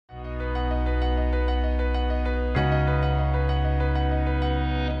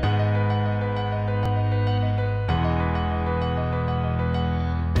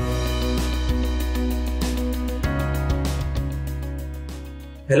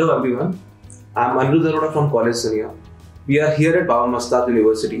Hello everyone, I'm Rohtak from College Sonia. We are here at Mastnath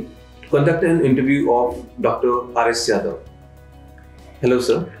University to conduct an interview of Dr. R.S. Yadav. Hello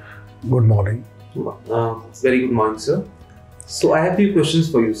sir. Good morning. Very good morning sir. So I have few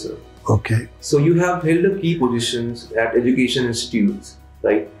questions for you sir. Okay. So you have held a key positions at education institutes,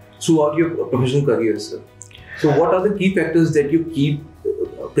 right, throughout your professional career sir. So what are the key factors that you keep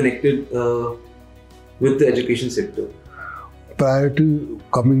connected with the education sector? Prior to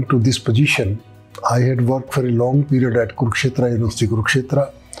coming to this position, I had worked for a long period at Kurukshetra University,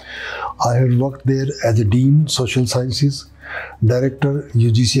 Kurukshetra. I had worked there as a Dean, Social Sciences, Director,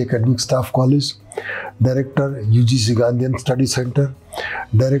 UGC Academic Staff College, Director, UGC Gandhian Study Center,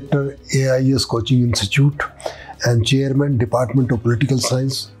 Director, AIS Coaching Institute, and Chairman, Department of Political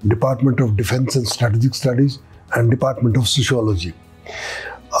Science, Department of Defense and Strategic Studies, and Department of Sociology.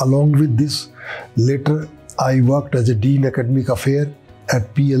 Along with this, later I worked as a Dean Academic Affairs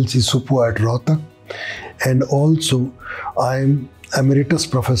at PLC Supo at Rohtak, and also I am Emeritus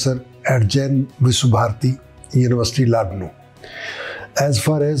Professor at Jain Vishwabharati University, Lucknow. As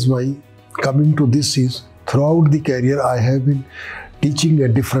far as my coming to this is, throughout the career I have been teaching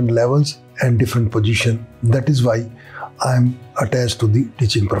at different levels and different positions. That is why I am attached to the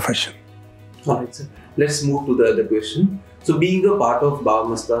teaching profession. Alright sir, let's move to the other question. So being a part of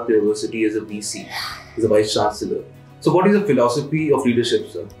Mastnath University as a VC, as a Vice Chancellor, so what is the philosophy of leadership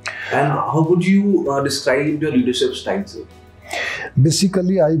sir? And how would you describe your leadership style sir?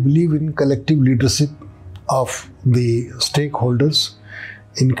 Basically, I believe in collective leadership of the stakeholders,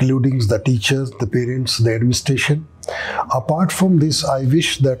 including the teachers, the parents, the administration. Apart from this, I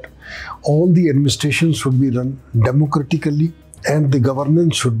wish that all the administration should be run democratically and the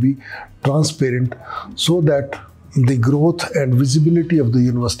governance should be transparent so that the growth and visibility of the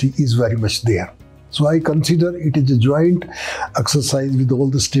university is very much there. So I consider it is a joint exercise with all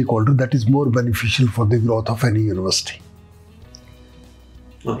the stakeholders that is more beneficial for the growth of any university.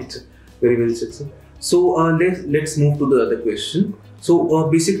 Okay, sir. Very well said, sir. So let's move to the other question. So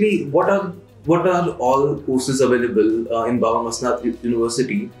basically, what are all courses available in Mastnath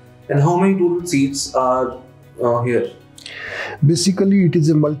University, and how many total seats are here? Basically, it is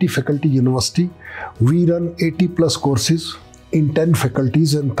a multi-faculty university. We run 80 plus courses in 10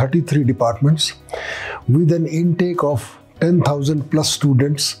 faculties and 33 departments with an intake of 10,000 plus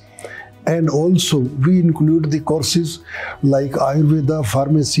students. And also we include the courses like Ayurveda,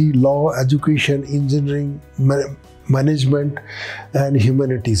 pharmacy, law, education, engineering, management and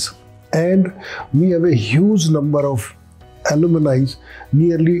humanities. And we have a huge number of alumni,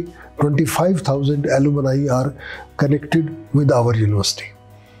 nearly 25,000 alumni are connected with our university.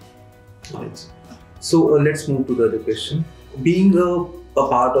 Right. So let's move to the other question. Being a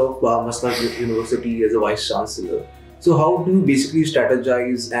part of Mastnath University as a Vice Chancellor, so how do you basically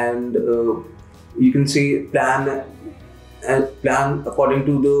strategize and you can say plan according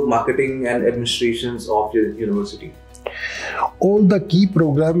to the marketing and administrations of your university? All the key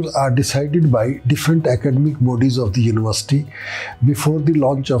programs are decided by different academic bodies of the university before the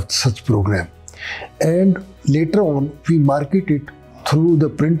launch of such program. And later on, we market it through the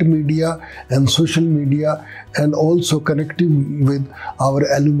print media and social media and also connecting with our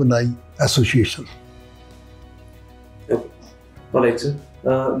alumni association. Okay. Alright sir.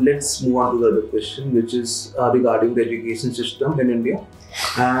 Let's move on to the other question, which is regarding the education system in India.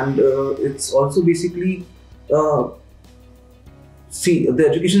 And it's also basically the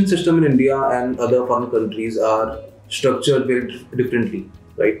education system in India and other foreign countries are structured very differently,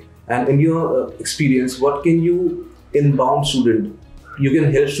 right? And in your experience, what can you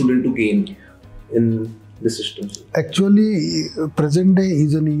help student to gain in the system? Actually, present day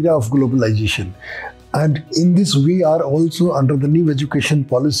is an era of globalization. And in this, we are also under the new education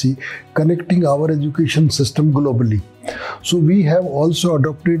policy connecting our education system globally. So we have also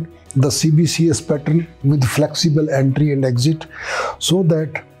adopted the CBCS pattern with flexible entry and exit so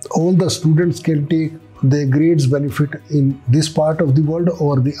that all the students can take their grades benefit in this part of the world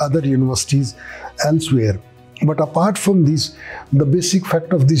or the other universities elsewhere. But apart from this, the basic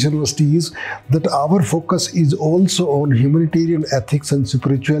fact of this university is that our focus is also on humanitarian ethics and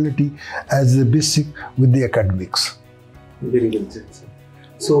spirituality as the basic with the academics. Very well said, sir.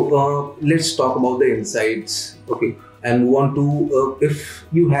 So let's talk about the insights, okay, and move on to if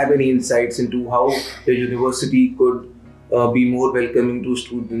you have any insights into how the university could be more welcoming to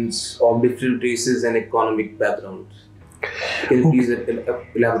students of different races and economic backgrounds. Can you please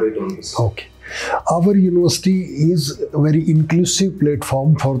elaborate on this? Okay. Our university is a very inclusive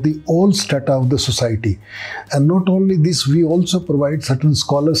platform for the all strata of the society. And not only this, we also provide certain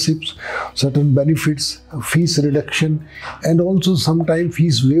scholarships, certain benefits, fees reduction, and also sometimes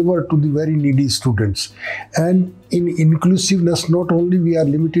fees waiver to the very needy students. And in inclusiveness, not only we are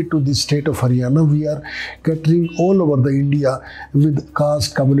limited to the state of Haryana, we are catering all over the India with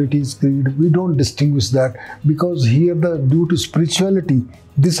caste, communities, creed. We don't distinguish that, because here due to spirituality,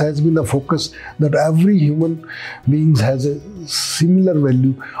 this has been a focus that every human being has a similar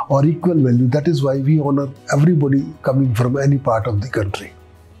value or equal value. That is why we honor everybody coming from any part of the country.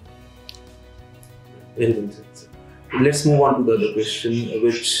 Very well said, sir. Let's move on to the other question,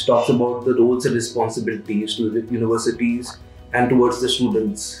 which talks about the roles and responsibilities to the universities and towards the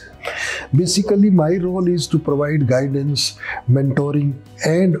students. Basically, my role is to provide guidance, mentoring,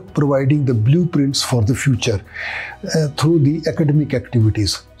 and providing the blueprints for the future through the academic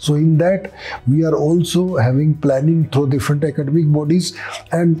activities. So in that, we are also having planning through different academic bodies,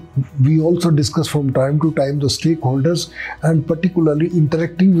 and we also discuss from time to time the stakeholders and particularly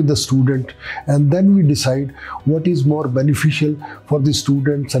interacting with the student, and then we decide what is more beneficial for the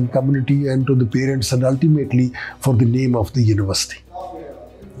students and community and to the parents and ultimately for the name of the university.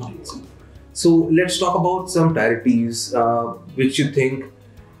 So let's talk about some priorities which you think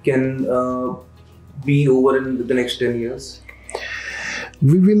can be over in the next 10 years.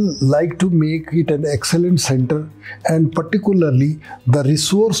 We will like to make it an excellent center and particularly the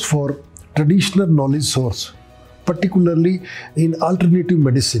resource for traditional knowledge source, particularly in alternative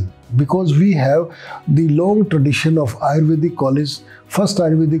medicine, because we have the long tradition of Ayurvedic college. First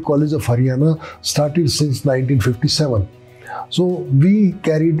Ayurvedic college of Haryana started since 1957. So we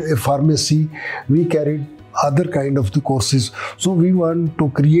carried a pharmacy, we carried other kind of the courses. So we want to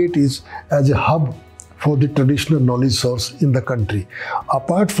create it as a hub for the traditional knowledge source in the country.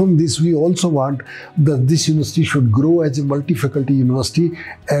 Apart from this, we also want that this university should grow as a multi-faculty university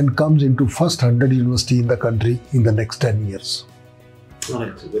and comes into first 100 university in the country in the next 10 years. All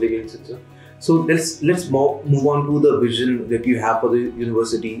right, so very good, sir. So let's move on to the vision that you have for the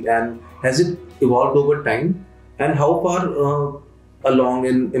university, and has it evolved over time? And how far along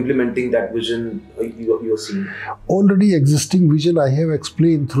in implementing that vision you are seeing? Already existing vision I have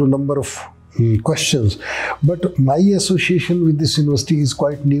explained through a number of questions, but my association with this university is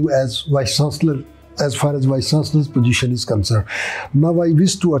quite new as Vice Chancellor, as far as Vice Chancellor's position is concerned. Now I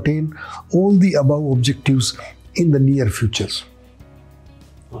wish to attain all the above objectives in the near futures.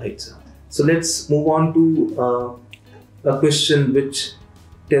 All right, sir. So let's move on to a question which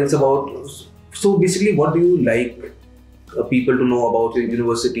tells about, so basically what do you like people to know about your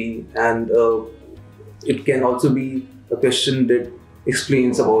university, and it can also be a question that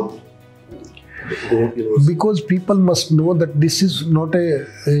explains about the university. Because people must know that this is not a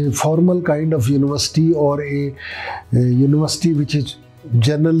formal kind of university or a university which is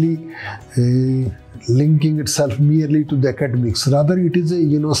generally linking itself merely to the academics. Rather, it is a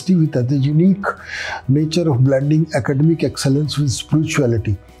university with a unique nature of blending academic excellence with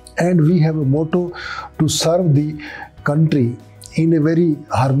spirituality. And we have a motto to serve the country in a very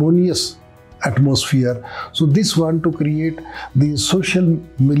harmonious atmosphere. So this want to create the social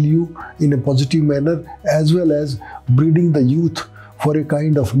milieu in a positive manner, as well as breeding the youth for a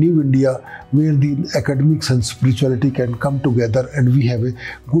kind of new India where the academics and spirituality can come together and we have a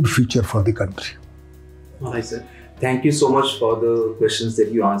good future for the country. All right, sir. Thank you so much for the questions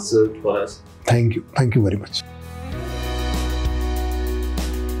that you answered for us. Thank you. Thank you very much.